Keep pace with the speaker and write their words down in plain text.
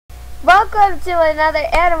Welcome to another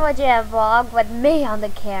Animal Jam vlog with me on the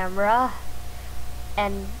camera.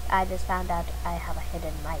 And I just found out I have a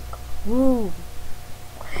hidden mic. Woo!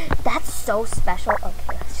 That's so special. Okay,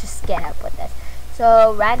 let's just get up with this.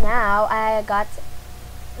 So right now I got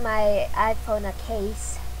my iPhone a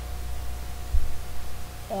case.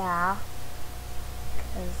 Yeah.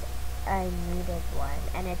 Because I needed one.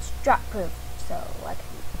 And it's drop proof. So I can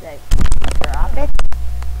like drop it.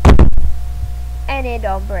 And it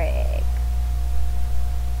don't break.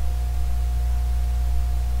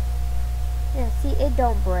 Yeah, see, it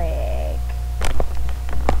don't break.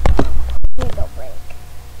 It don't break.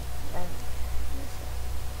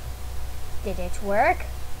 Did it work?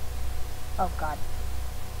 Oh God.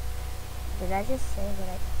 Did I just say what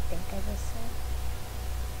I think I just said?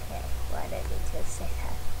 Okay, well I didn't need to say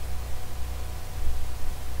that.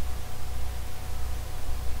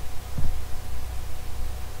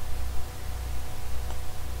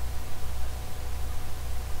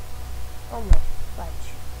 Oh my fudge.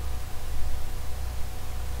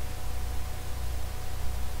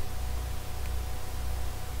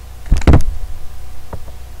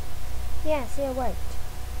 Yeah, see, it worked.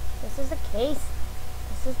 This is the case.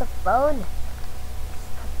 This is the phone.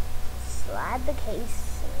 Slide the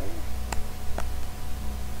case in.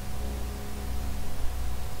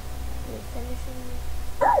 Finishing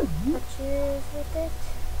touches with it.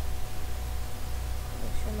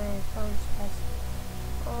 Make sure my phone's pressed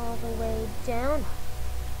all the way down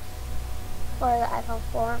for the iPhone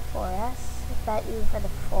 4 and 4S. I bet you for the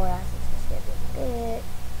 4S it's just going to be a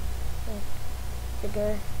bit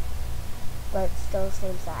bigger, but still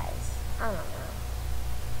same size. I don't know.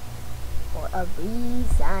 For a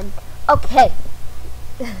reason. Okay.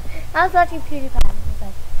 I was watching PewDiePie and I was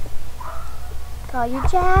like, call you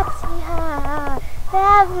Japs,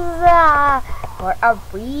 yeah, for a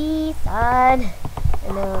reason.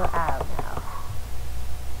 And then, I don't know.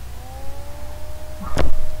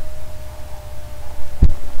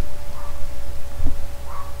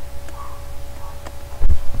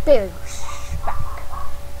 Big back.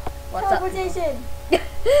 What's teleportation. Up?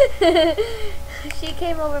 She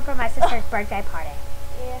came over for my sister's birthday party.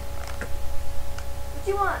 Yeah. What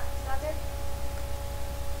you want, Doctor?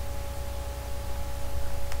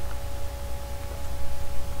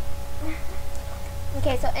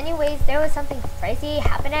 Okay, so anyways, there was something crazy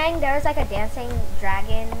happening. There was like a dancing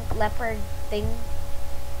dragon leopard thing.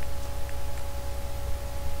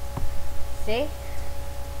 See?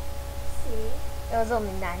 See? It was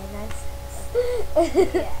only 99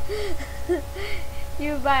 cents. Yeah.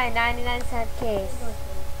 You buy a 99-cent case.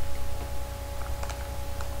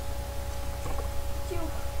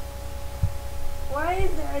 Why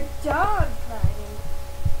is there a dog climbing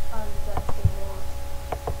on the table?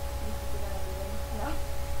 No.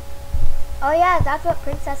 Oh yeah, that's what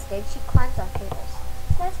Princess did. She climbs on tables.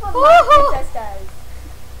 That's what my princess does.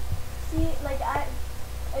 See, like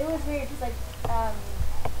it was weird because like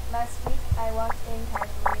last week I walked in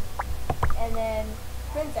casually, and then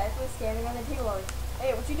Princess was standing on the table. I was,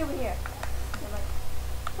 hey, what you doing here? And I'm like,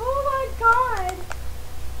 oh my God!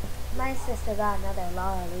 My sister got another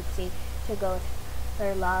Lala Loopsy to go with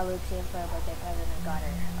her Lala Loopsy and for her birthday present. I got her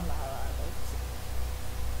a Lala Loopsy.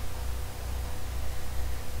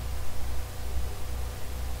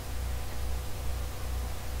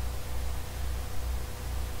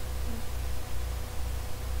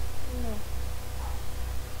 No.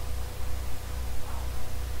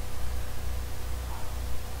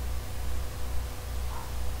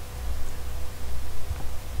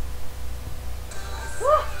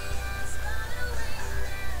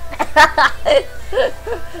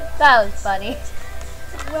 That was funny.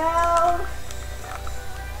 Well,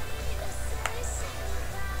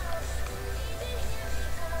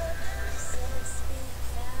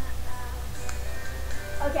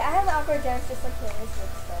 okay, I have awkward jokes just like Taylor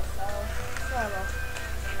Swift does, so it's normal.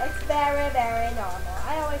 It's very, very normal.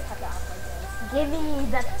 I always have the awkward jokes. Give me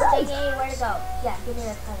the thingy. Where to go? Yeah, give me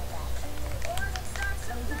the pen of that.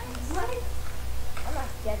 What? I'm not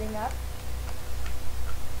getting up.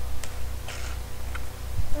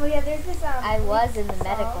 Oh yeah, there's this I was in the song.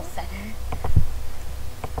 medical center.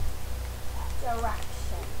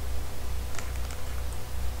 Direction.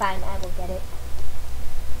 Fine, I will get it.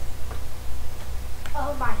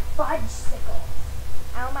 Oh my fudge-sickle.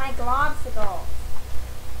 Oh my globsicle.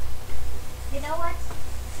 You know what?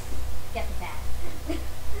 Get the bag.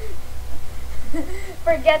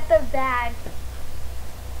 Forget the bag.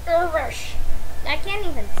 I can't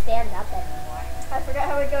even stand up anymore. I forgot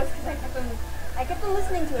how it goes because I kept on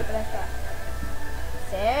listening to it, but I forgot.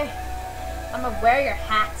 See? I'm gonna wear your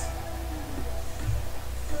hat.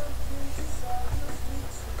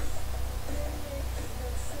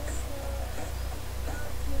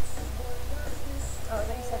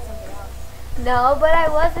 No, but I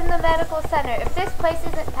was in the medical center. If this place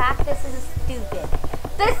isn't packed, this is stupid.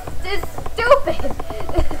 This is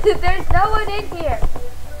stupid. There's no one in here.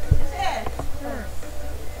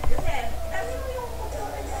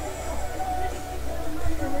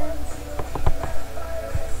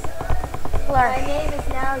 My name is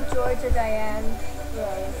now Georgia Diane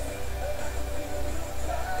Rose.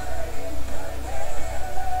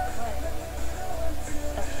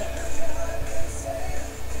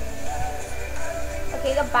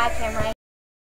 Okay, goodbye, camera.